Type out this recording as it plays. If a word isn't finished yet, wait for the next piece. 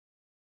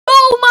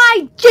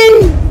my G!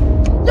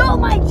 So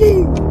my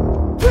G!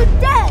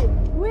 Today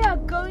we are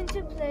going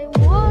to play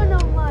one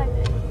of my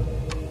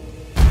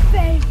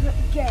favorite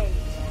games.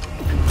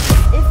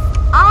 If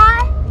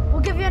I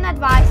will give you an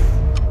advice,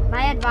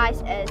 my advice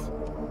is,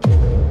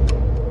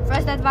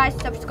 first advice,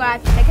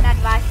 subscribe. Second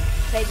advice,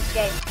 play this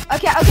game.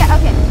 Okay.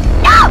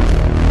 No!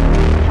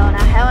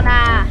 Hell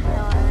nah.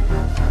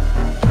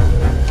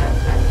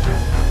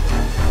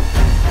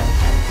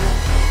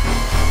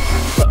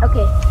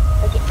 Okay,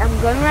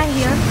 I'm going right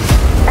here.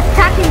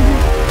 Attacking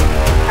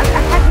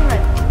right.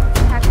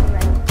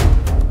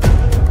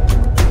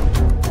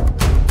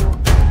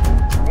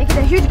 Making a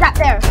huge gap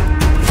there.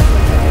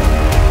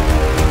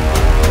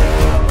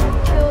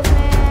 Kill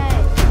me.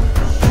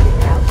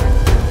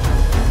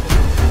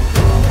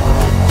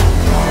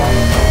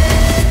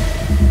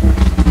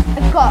 I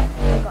got.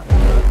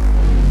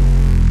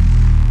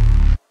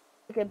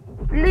 Okay,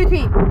 blue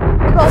team. I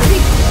got a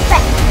big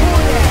fat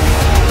hole there.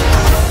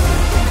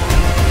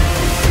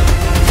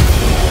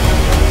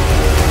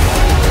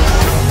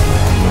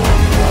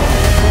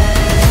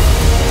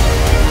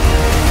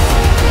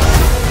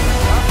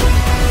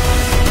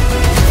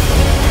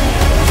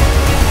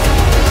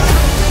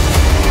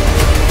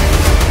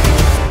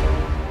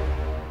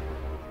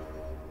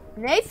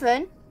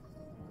 Nathan?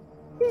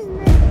 Who's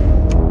Nathan?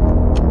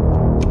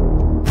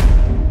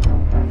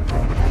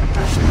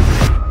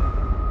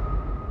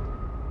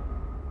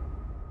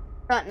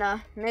 Don't know.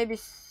 Maybe.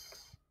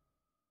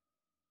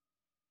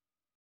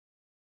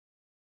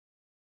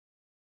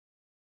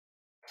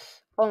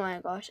 Oh my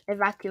gosh!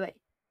 Evacuate!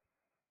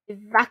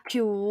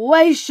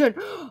 Evacuation!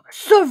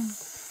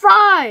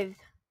 Survived!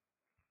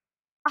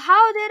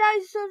 How did I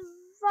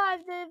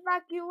survive the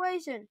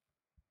evacuation?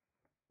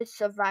 It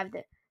survived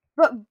it,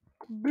 but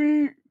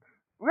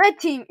red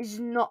team is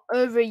not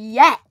over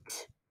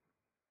yet.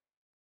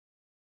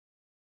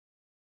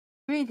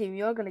 Green team,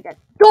 you're gonna get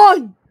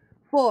done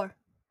for.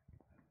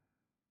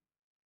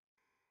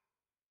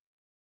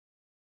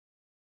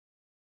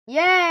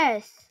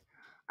 Yes,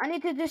 I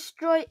need to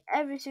destroy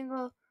every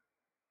single.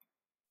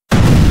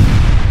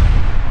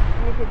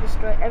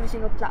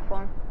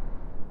 Platform.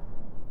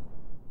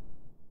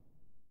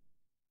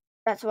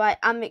 That's why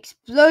I'm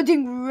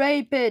exploding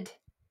rapid.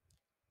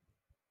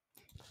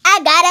 I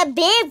got a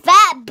big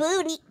fat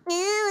booty.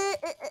 Ooh.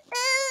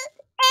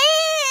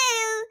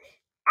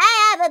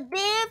 I have a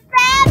big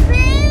fat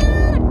booty.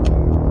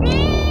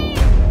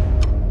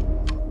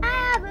 I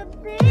have a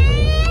big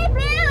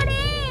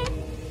booty.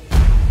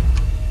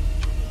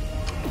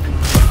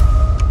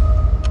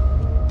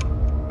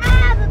 I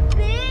have a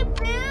big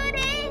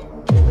booty.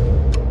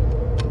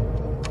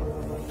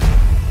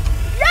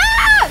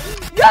 Yeah!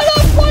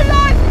 Yellow for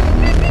life!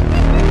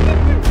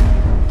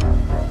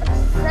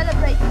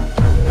 Celebrate.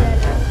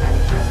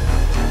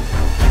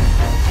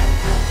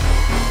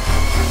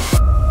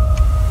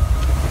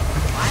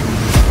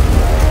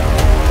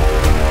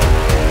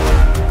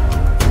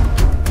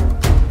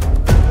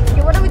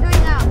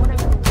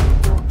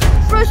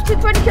 To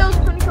 20 kills.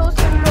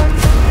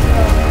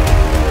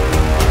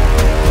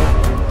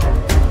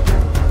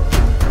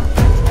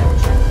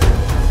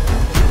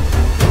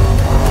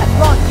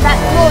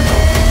 That's one.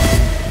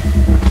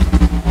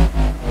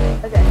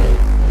 Okay.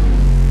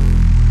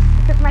 I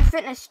took my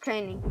fitness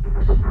training.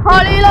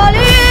 Holly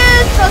lolly!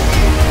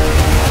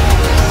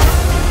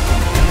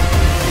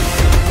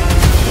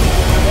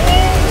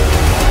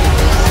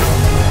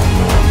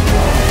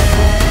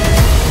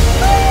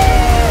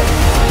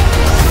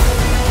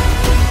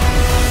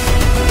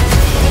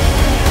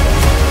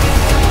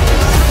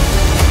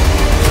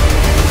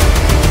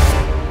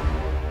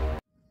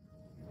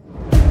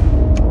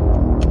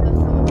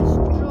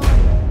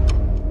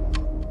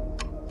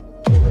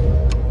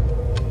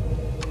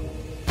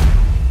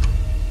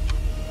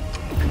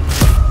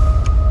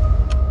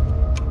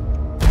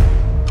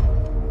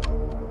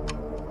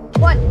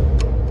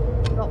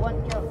 Got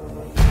one kill.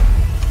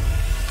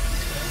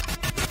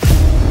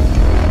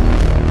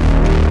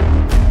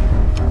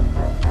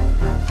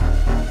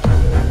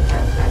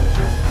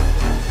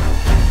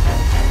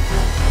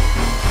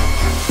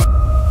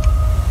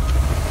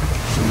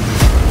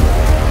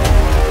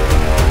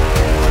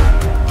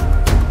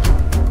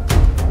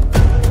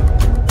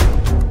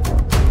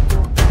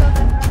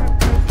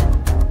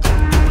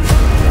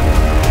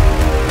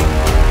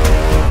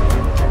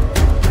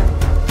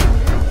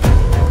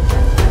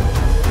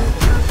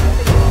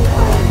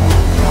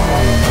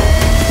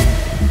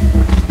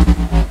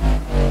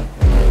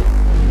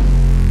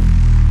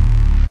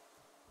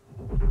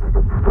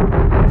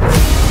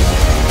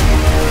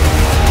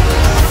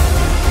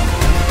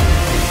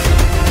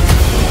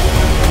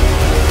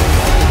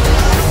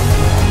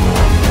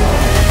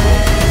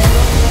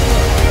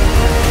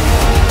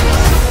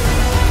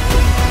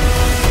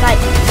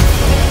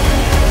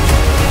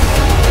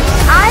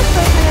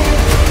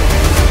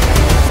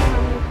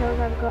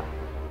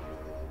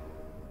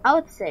 I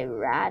would say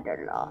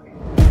rather long.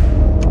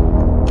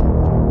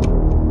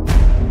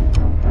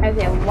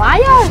 Okay, why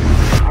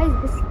is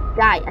this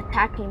guy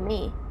attacking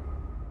me?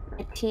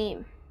 My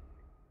team.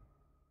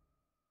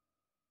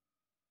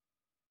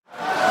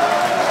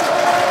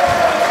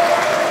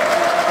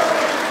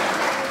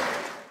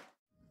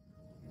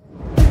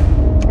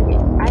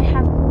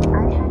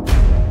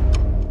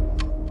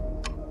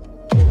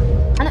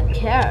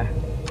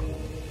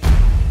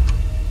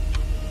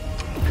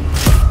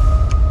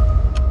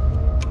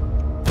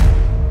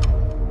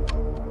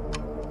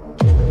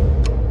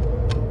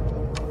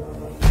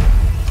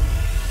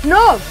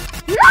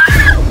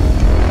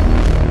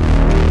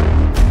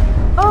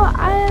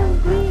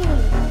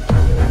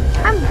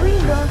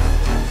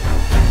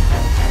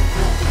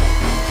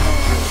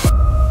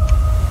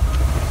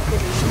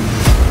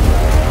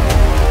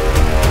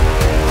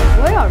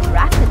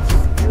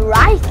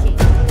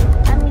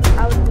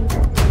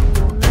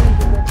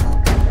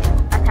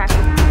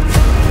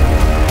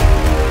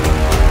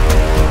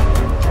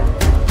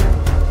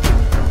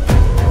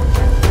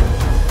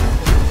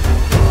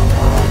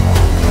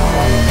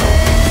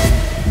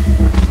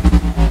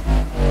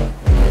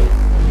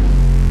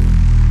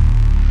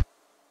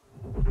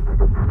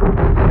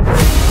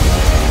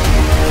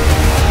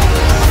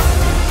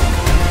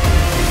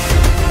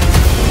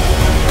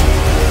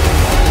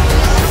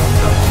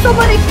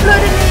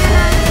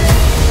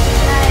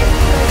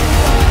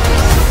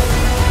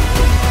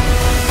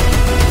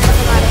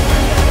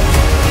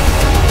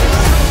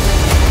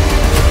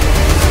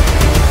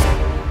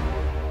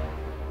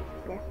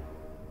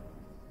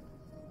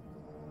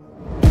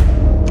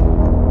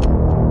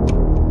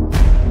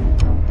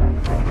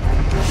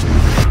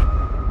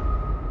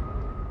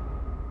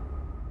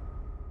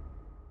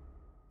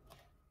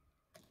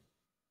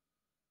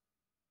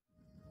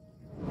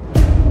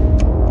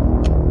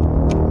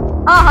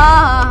 ha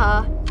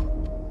ha.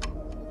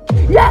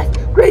 Yes!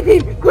 Great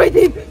team! Great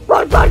team!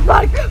 Bark, bark,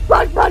 bark!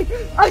 Bark, bark!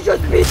 I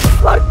just beat!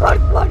 Bark, bark,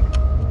 bark!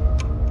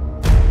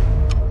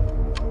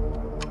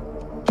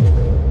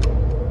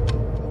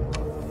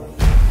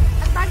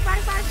 Bark,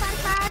 bark, bark,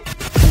 bark, bark!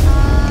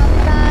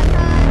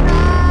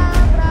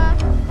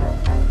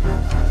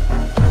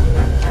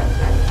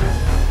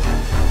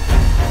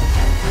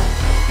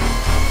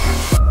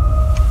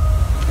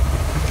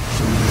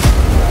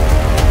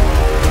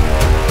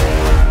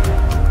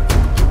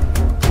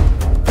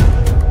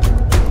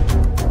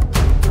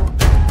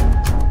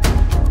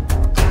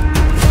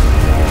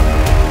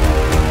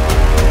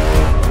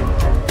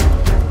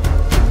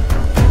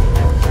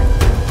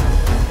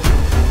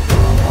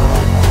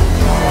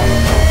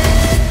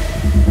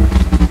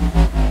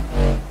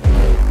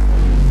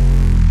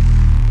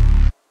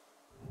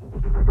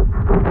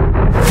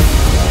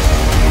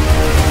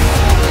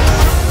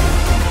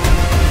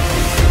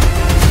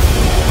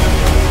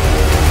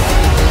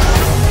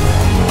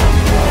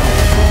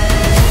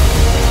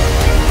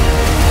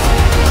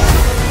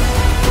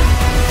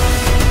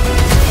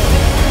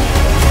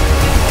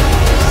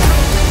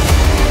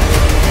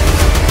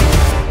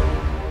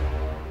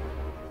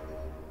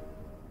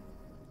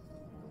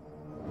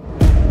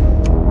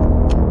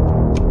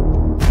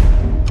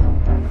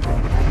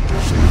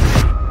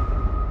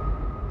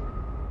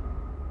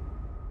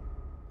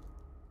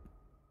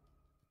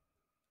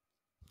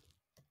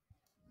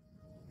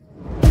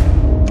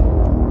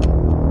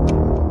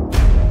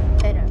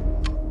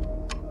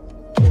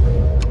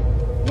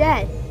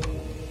 Yes.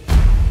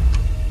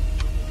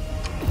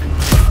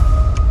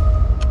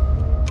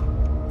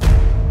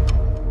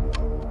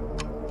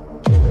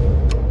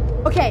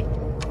 Okay.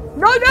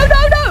 No, no,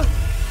 no, no!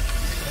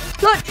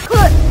 Clutch,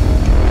 clutch!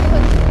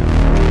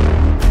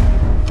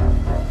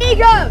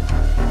 Ego!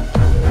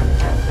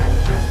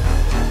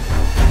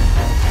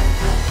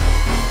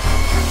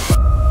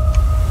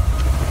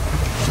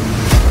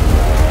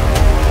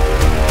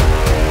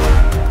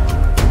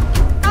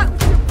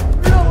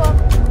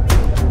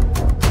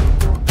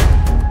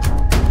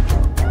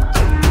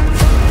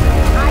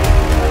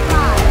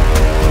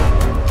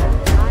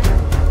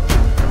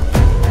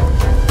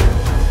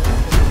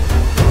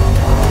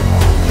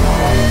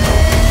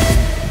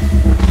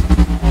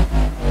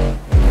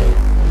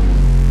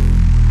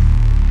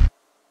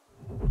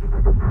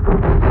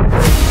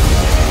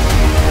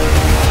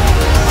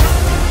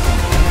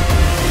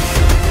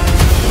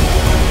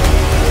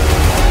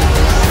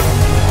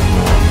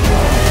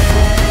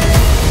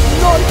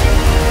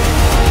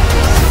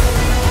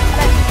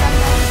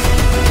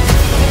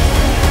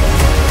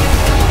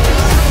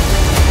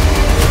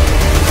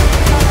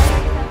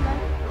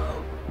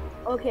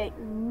 Okay,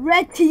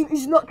 red team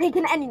is not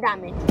taking any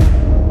damage.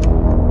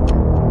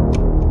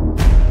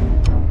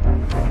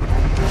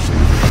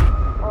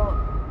 Oh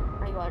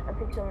my god, I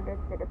think someone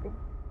did a big...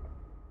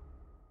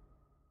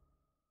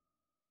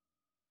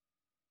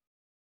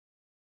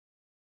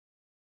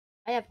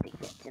 I have to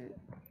get some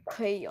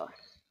chaos.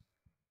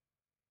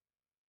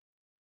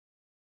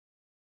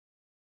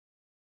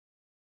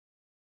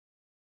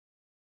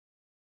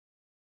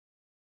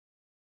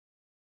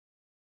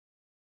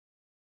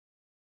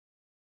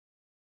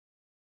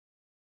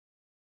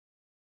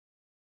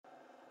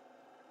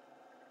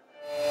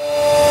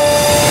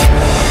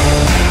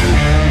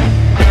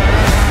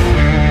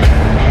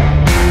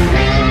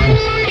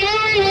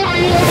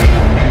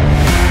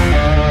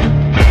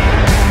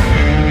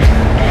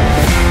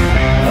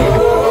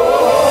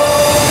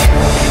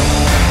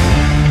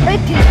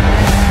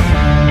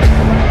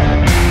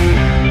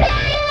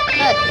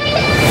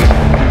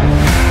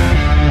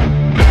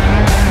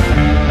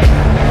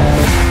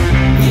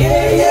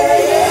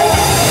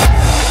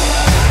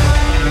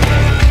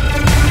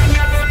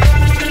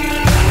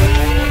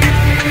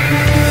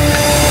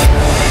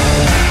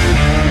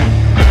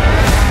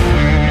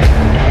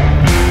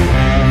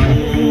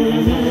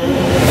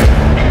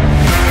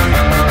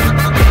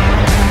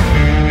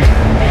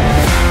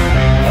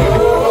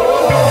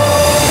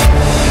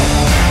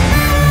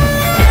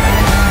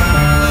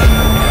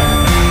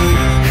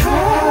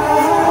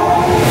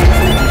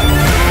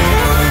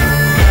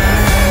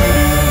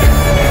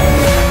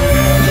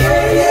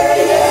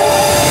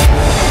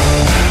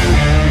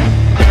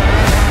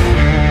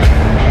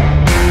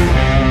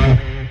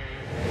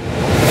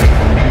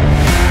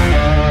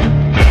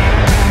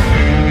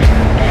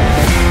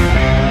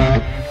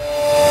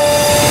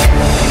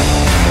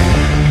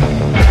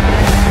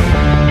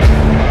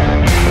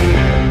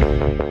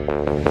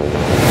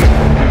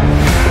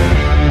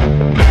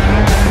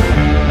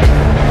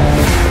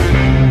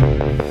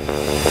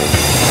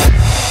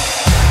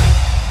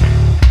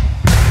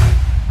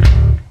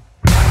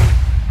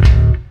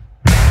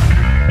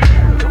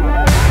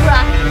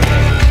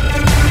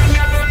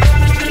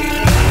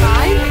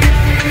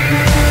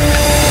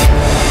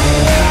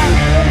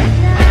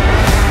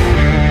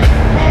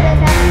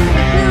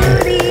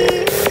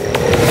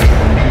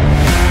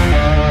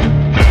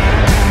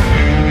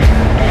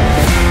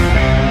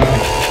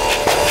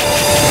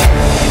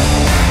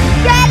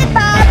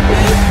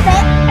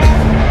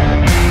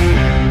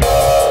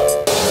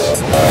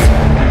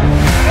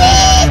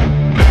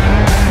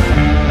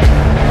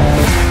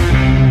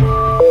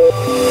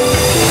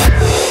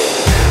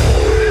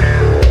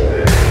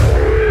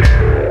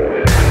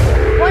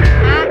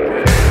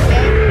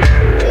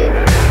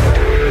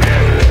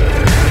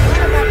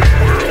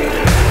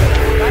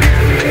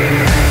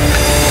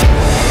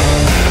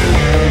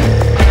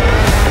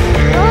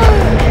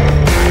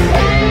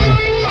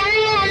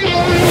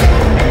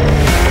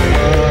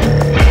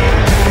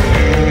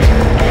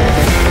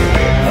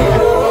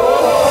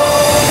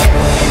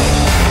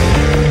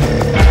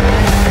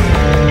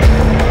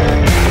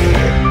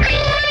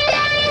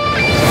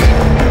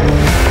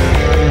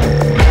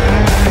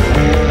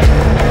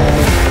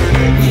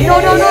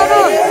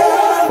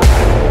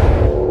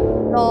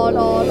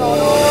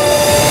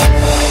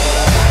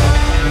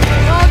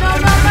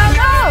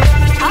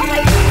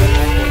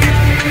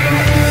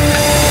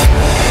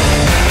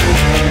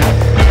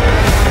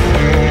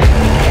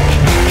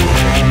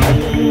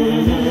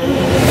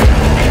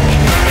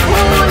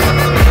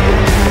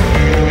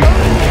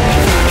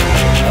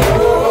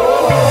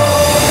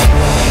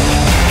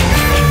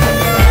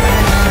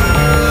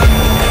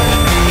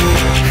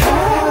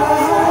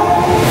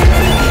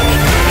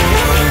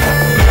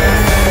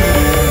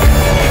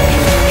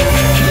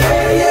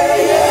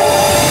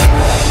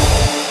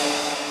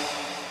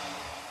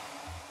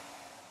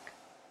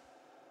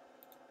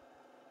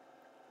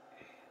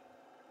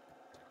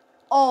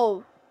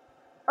 Oh.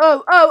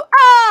 Oh, oh,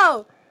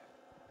 oh!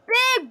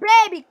 Big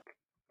baby!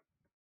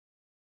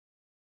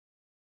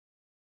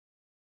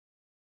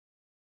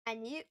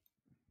 And you...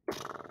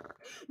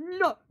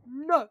 No,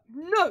 no,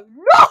 no, no!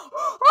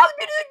 How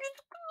did I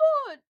just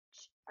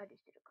clutch? I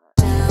just did a clutch.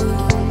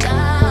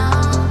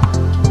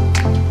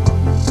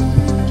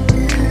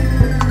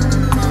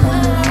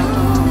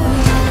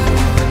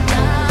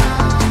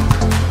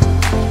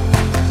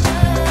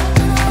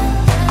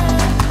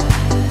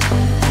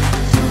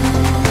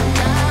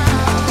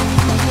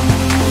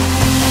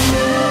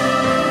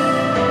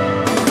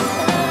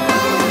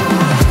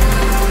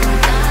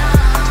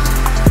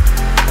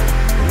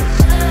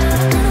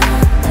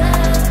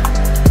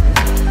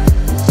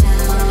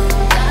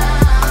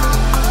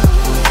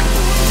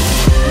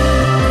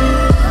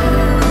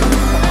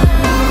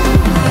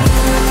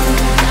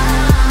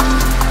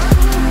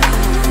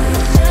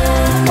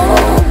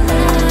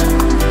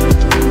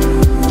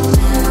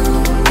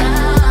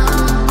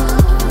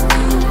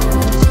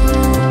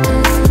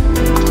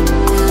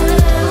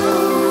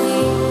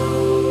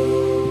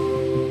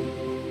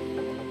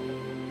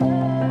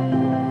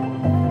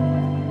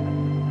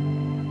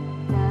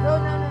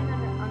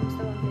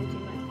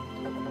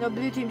 No,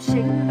 blue team's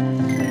shaking.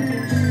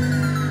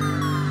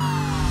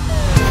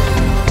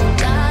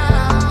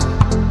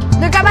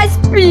 Look at my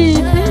speed!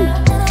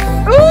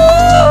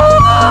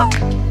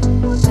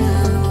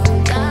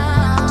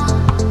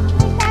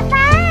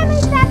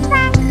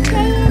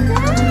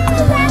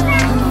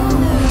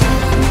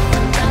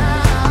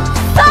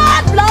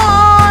 Stop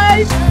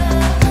life!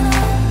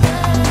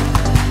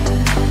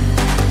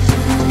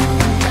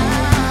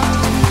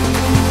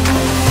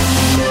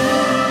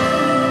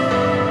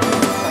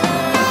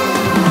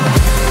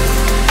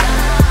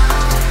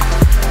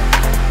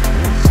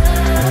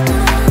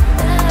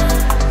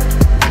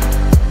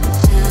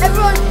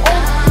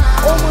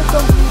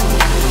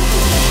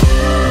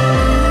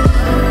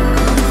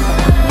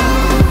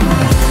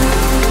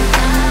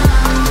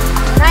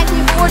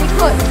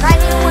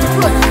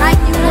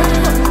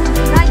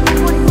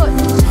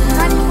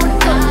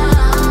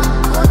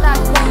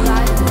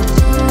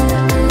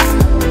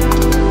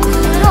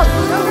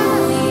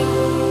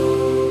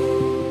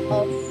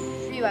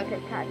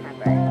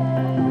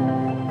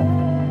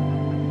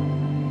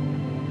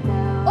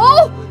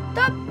 Oh,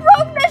 that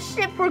broke the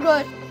ship for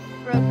good.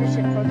 Broke the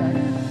ship for good.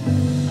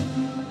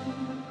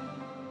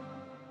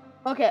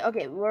 Okay,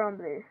 okay, we're on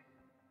blue.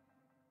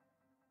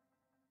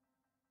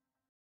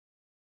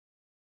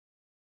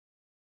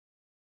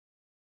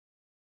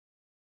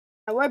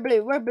 We're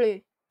blue, we're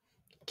blue.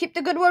 Keep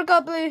the good work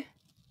up, blue.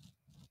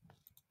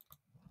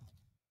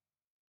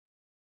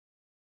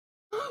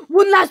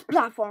 One last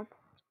platform.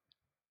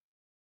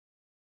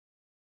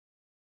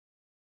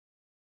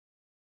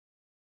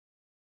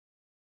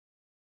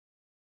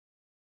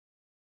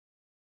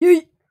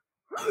 Yes!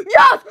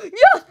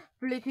 Yes!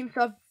 Blue team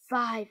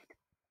survived.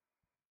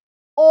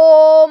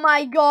 Oh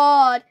my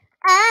god.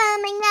 Oh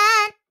my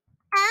god.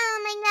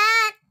 Oh my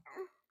god.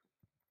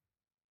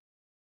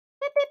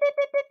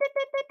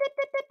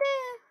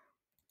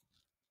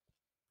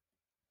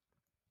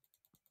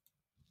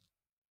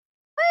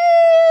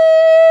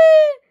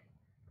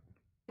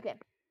 Okay.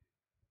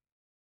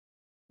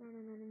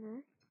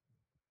 No.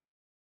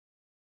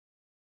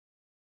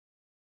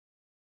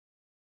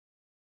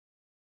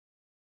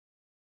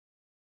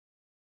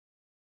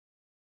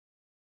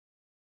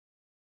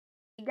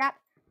 Big gap.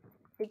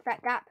 Big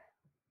fat gap.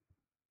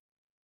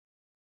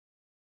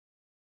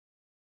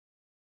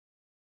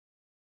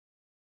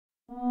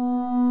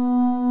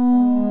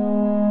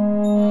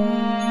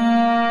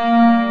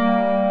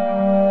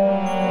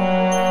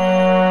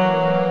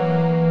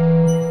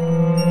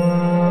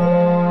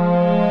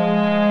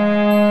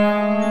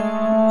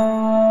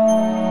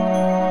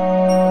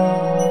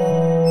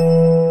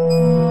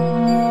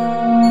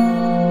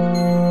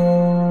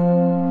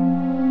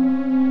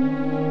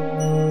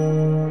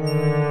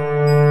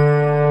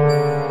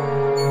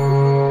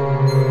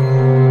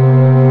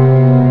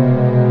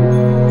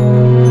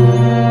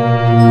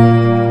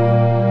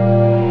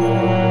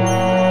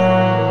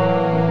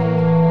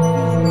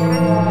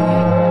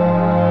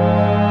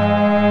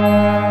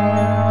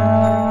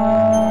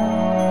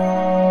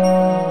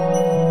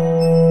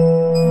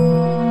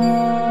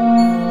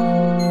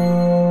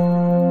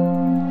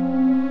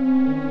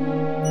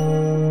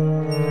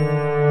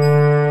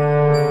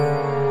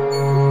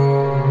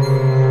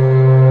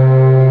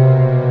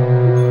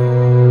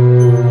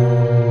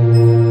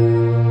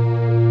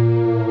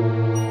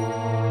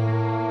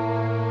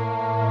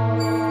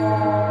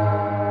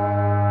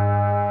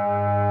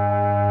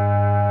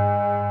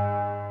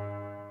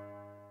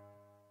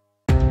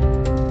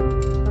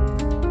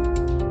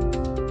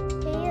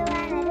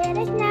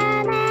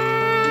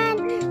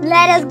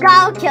 Let us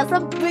go kill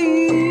some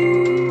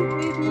bee.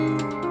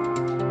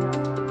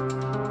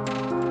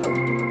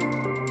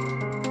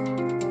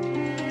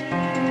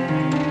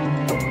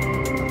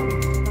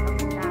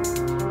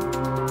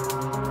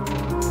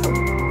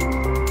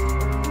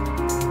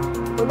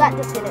 Well, that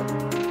just hit it.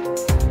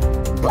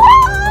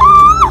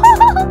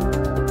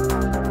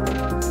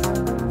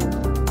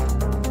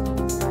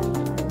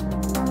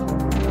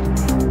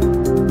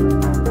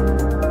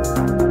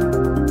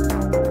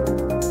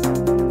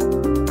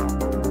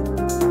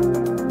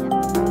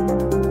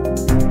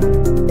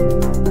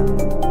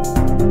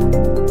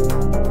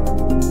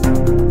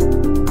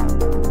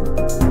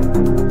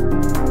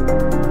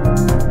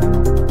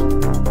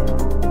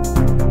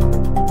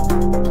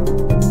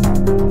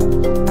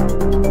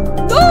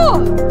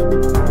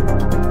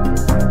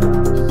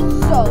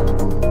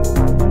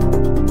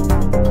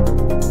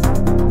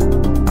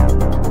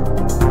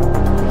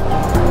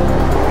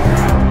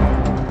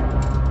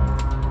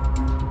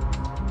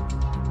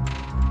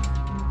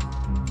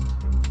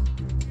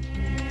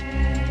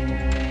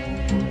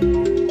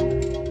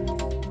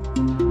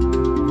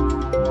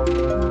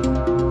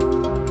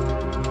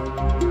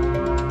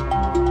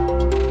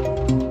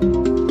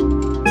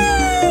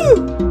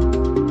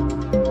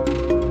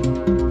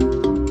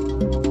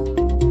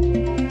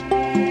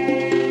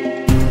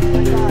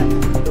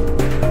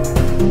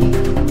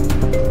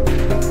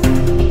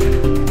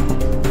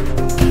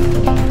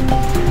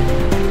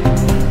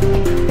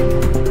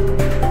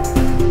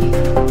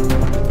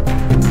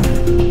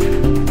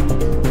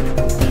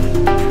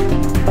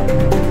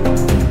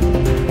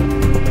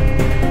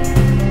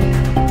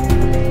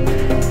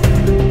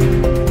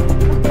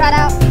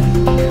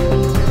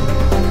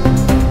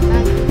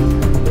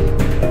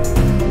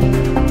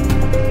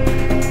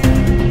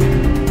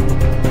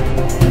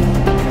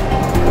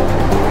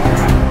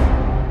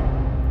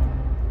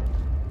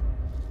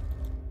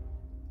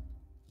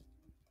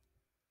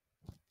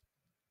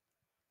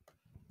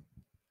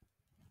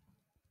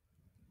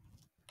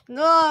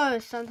 No,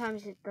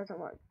 sometimes it doesn't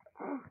work.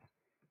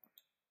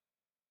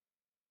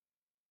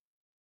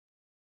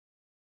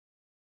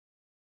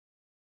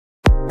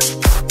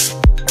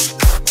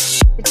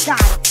 It's done.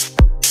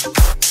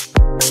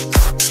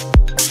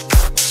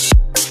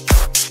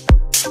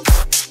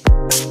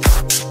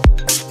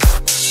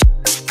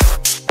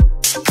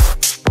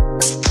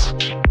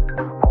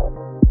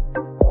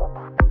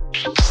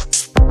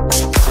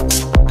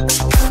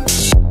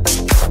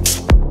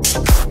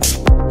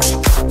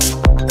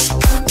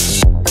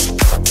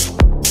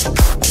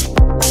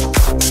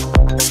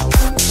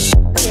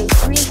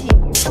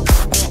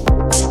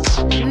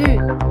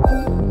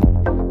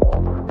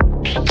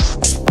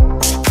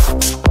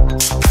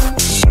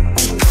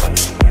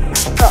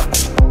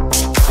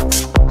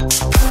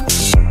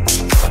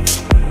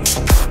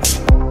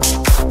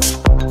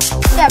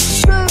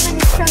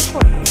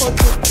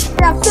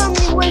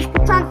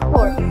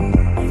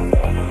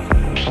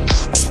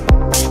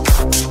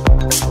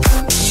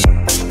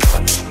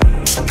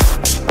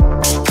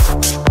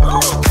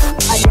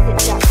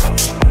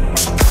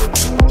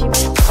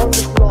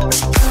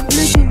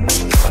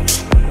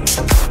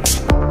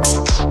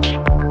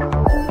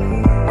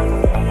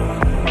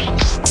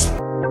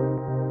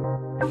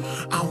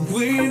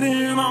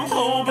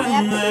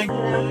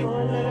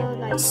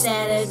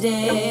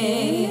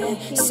 Saturday,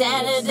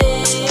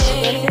 Saturday,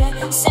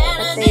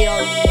 Saturday,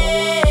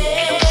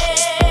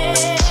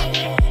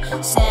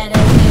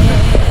 Saturday,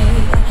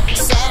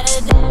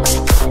 Saturday.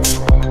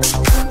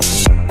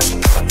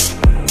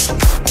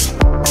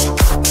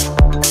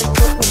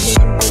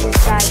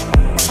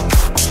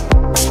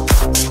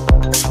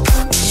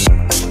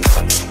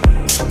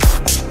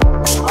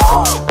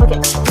 Oh,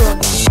 okay.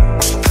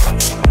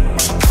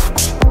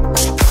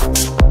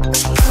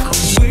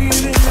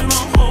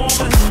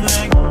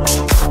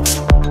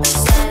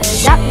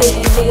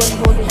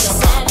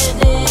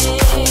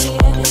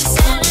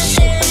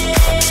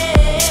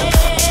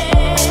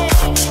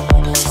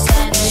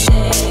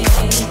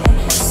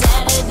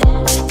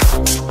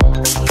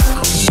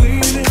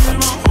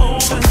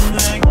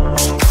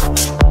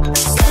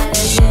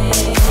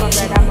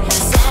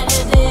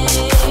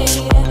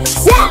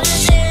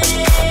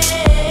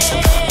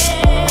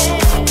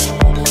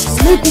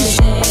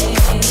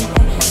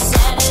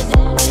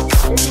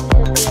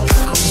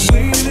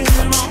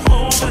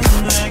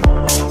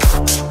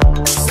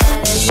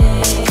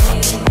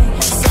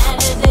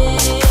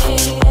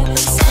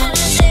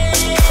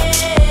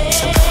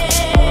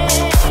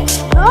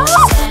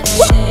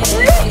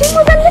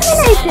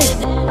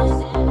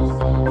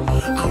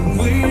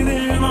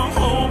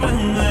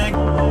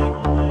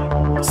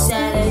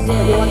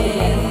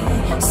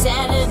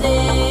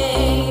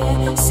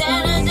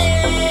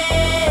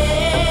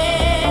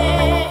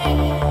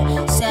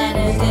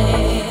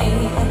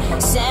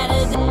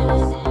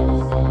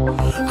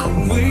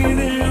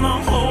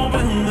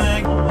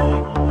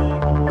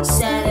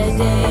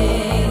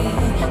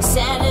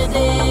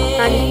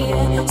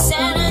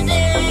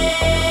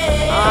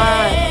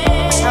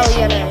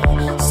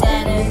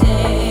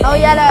 Oh,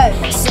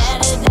 yellow.